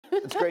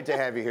It's great to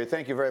have you here.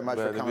 Thank you very much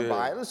for coming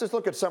by. Let's just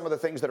look at some of the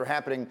things that are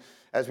happening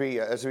as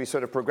we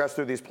sort of progress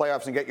through these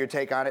playoffs and get your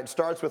take on it. It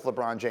starts with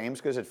LeBron James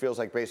because it feels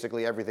like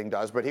basically everything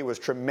does, but he was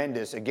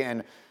tremendous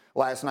again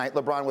last night.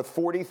 LeBron with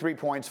 43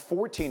 points,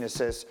 14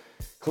 assists.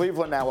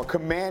 Cleveland now a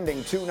commanding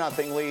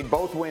 2-0 lead,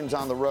 both wins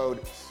on the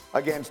road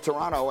against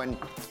Toronto. And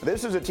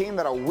this is a team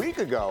that a week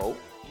ago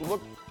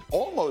looked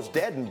almost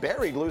dead and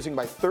buried, losing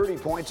by 30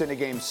 points in a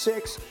Game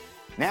 6.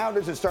 Now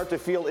does it start to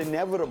feel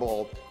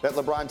inevitable that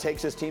LeBron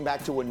takes his team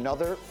back to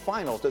another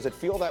finals? Does it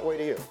feel that way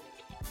to you?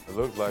 It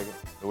looks like it,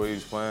 the way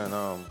he's playing.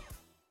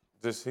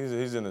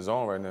 He's in the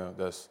zone right now.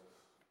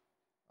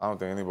 I don't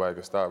think anybody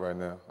can stop right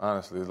now.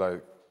 Honestly, it's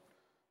like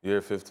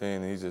year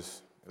 15, and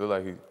it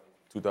looked like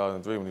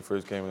 2003 when he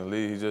first came in the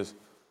league. He's just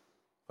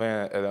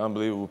playing at an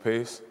unbelievable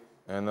pace.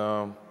 And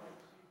man,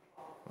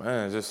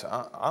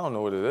 I don't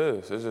know what it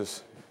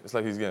is. It's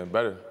like he's getting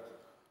better.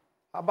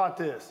 How about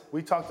this?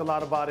 We talked a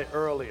lot about it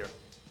earlier.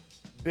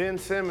 Ben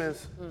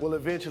Simmons will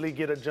eventually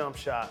get a jump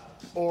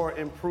shot or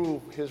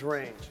improve his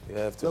range. You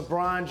have to.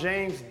 LeBron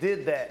James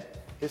did that.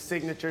 His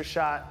signature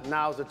shot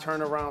now is a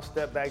turnaround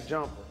step-back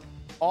jumper.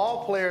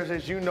 All players,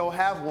 as you know,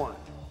 have one.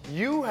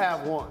 You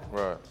have one.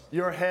 Right.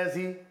 You're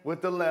hezzy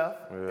with the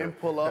left and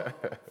pull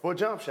up for a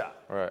jump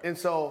shot. Right. And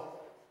so,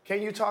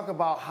 can you talk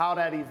about how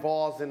that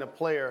evolves in a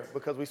player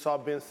because we saw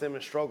Ben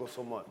Simmons struggle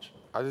so much?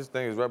 I just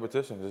think it's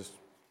repetition, just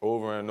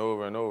over and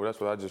over and over. That's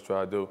what I just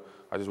try to do.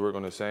 I just work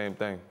on the same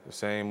thing, the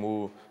same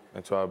move,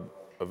 until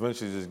I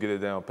eventually just get it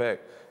down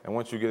pat. And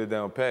once you get it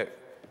down pat,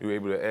 you're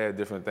able to add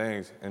different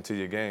things into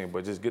your game.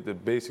 But just get the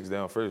basics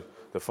down first,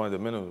 the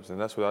fundamentals. And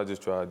that's what I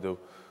just try to do.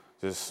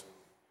 Just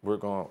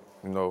work on,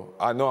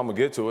 I know I'm going to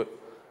get to it.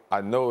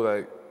 I know,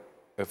 like,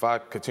 if I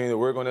continue to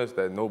work on this,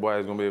 that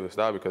nobody's going to be able to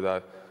stop it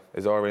because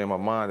it's already in my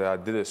mind that I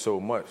did it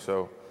so much.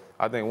 So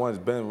I think once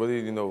Ben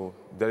really,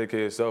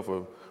 dedicated himself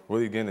of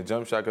really getting a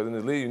jump shot, because in the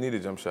league, you need a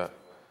jump shot.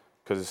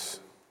 Because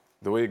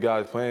the way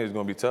guys playing is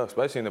going to be tough,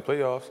 especially in the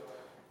playoffs.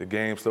 The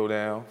game slow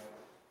down.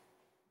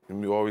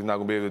 And you're always not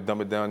going to be able to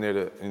dump it down there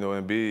to,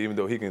 Embiid, even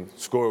though he can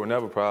score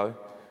whenever probably.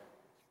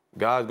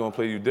 Guys going to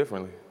play you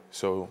differently.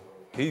 So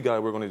he got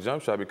to work on his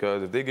jump shot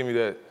because if they give me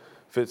that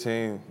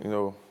 15,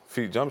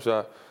 feet jump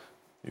shot,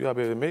 you got to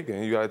be able to make it,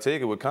 and you got to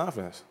take it with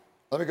confidence.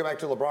 Let me go back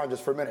to LeBron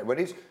just for a minute. When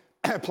he's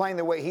playing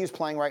the way he's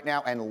playing right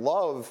now and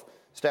Love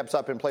steps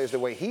up and plays the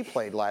way he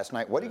played last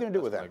night, what are you going to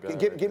do with that?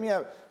 Give me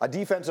a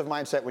defensive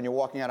mindset when you're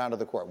walking out onto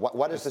the court.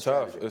 What is the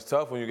strategy? It's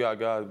tough when you got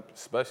guys,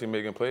 especially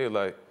making plays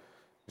like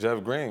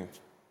Jeff Green,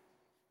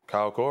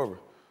 Kyle Korver,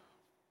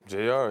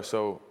 JR.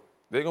 So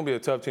they're going to be a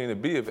tough team to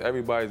beat if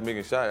everybody's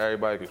making shots,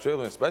 everybody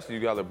contributing, especially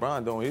you got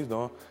LeBron doing what he's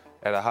doing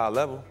at a high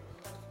level.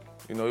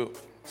 And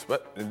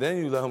then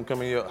you let him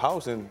come in your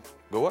house and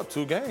go up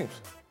 2 games.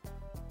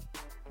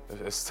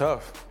 It's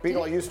tough.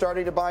 Beetle, are you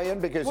starting to buy in?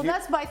 Because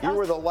you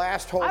were the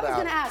last holdout. I was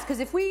going to ask, because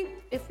if we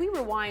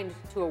rewind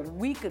to a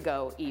week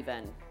ago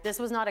even, this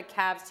was not a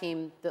Cavs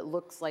team that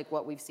looks like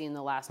what we've seen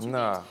the last 2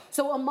 games.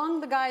 So among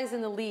the guys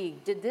in the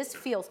league, did this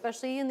feel,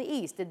 especially in the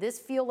East, did this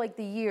feel like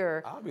the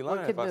year? I'll be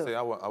lying if I say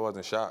I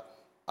wasn't shocked.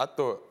 I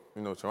thought,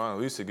 Toronto at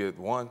least to get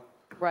 1.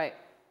 Right.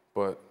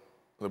 But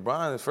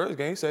LeBron in his first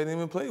game, he said he didn't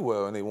even play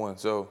well, and they won.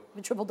 So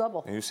the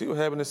triple-double. And you see what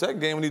happened in the second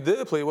game when he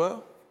did play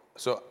well.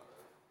 So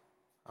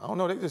I don't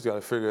know. They just got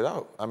to figure it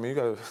out. I mean, you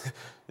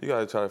got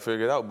to try to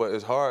figure it out. But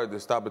it's hard to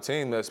stop a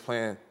team that's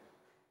playing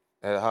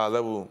at a high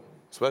level,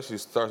 especially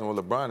starting with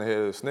LeBron ahead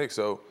of the Knicks.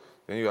 So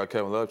then you got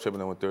Kevin Love chipping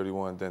in with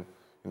 31. Then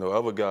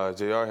other guys,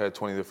 JR had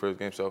 20 the first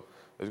game. So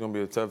it's going to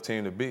be a tough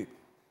team to beat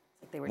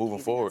moving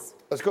forward.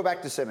 Let's go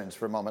back to Simmons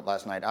for a moment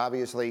last night.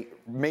 Obviously,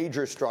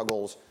 major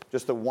struggles.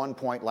 Just the 1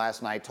 point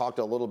last night. Talked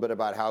a little bit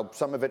about how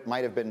some of it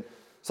might have been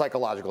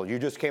psychological. You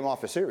just came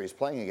off a series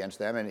playing against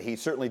them, and he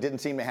certainly didn't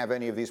seem to have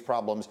any of these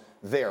problems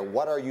there.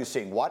 What are you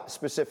seeing? What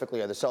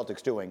specifically are the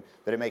Celtics doing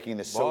that are making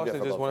this so difficult?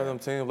 Boston's just one of them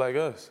teams like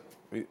us,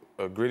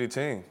 a gritty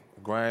team,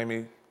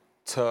 grimy,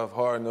 tough,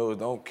 hard-nosed,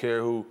 don't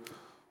care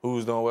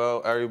who's doing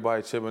well,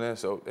 everybody chipping in,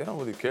 so they don't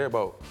really care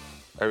about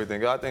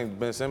everything. I think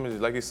Ben Simmons,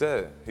 like he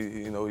said,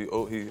 he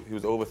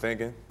was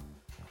overthinking.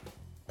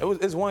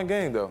 It's one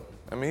game though.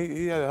 I mean,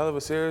 he had a hell of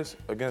a series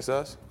against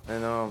us,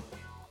 and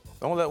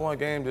don't let one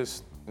game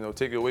just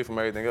take it away from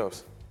everything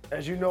else.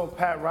 As you know,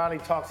 Pat Riley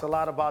talks a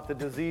lot about the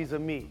disease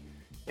of me.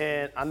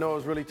 And I know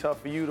it's really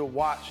tough for you to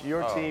watch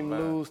your team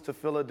lose to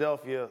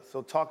Philadelphia.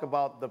 So talk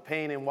about the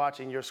pain in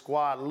watching your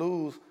squad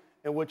lose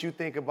and what you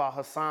think about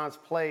Hassan's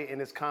play and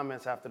his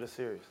comments after the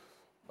series.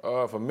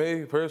 For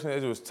me, personally,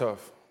 it was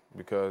tough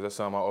because that's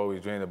something I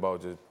always dreamed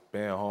about, just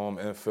being home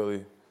in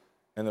Philly,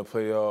 in the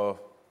playoff,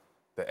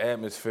 the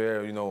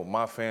atmosphere,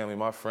 my family,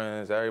 my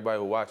friends, everybody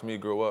who watched me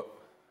grow up.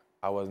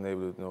 I wasn't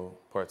able to,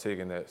 partake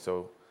in that.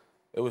 So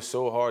it was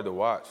so hard to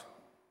watch,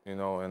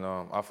 and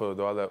I feel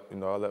though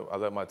I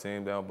let my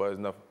team down, but there's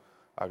nothing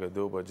I could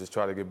do but just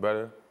try to get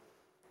better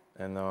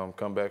and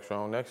come back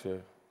strong next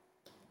year.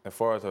 As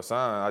far as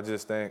Hassan, I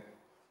just think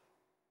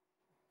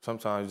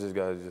sometimes you just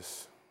gotta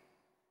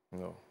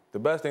the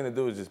best thing to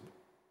do is just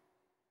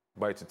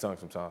bite your tongue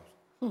sometimes.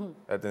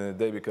 At the end of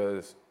the day,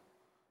 because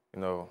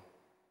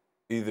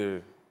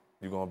either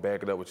you're going to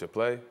back it up with your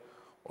play,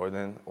 or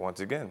then, once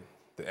again,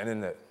 the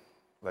internet.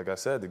 Like I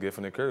said, the gift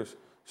and the curse.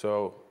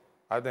 So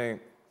I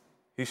think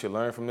he should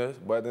learn from this,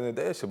 but at the end of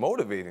the day, it should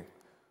motivate him.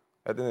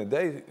 At the end of the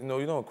day,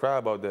 you don't cry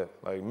about that.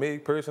 Like me,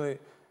 personally,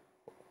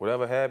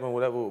 whatever happened,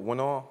 whatever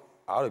went on,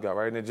 I would have got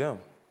right in the gym.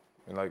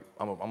 And like,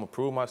 I'm going to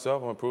prove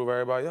myself, I'm going to prove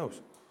everybody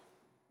else.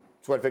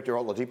 It's what Victor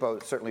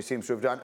Oladipo certainly seems to have done.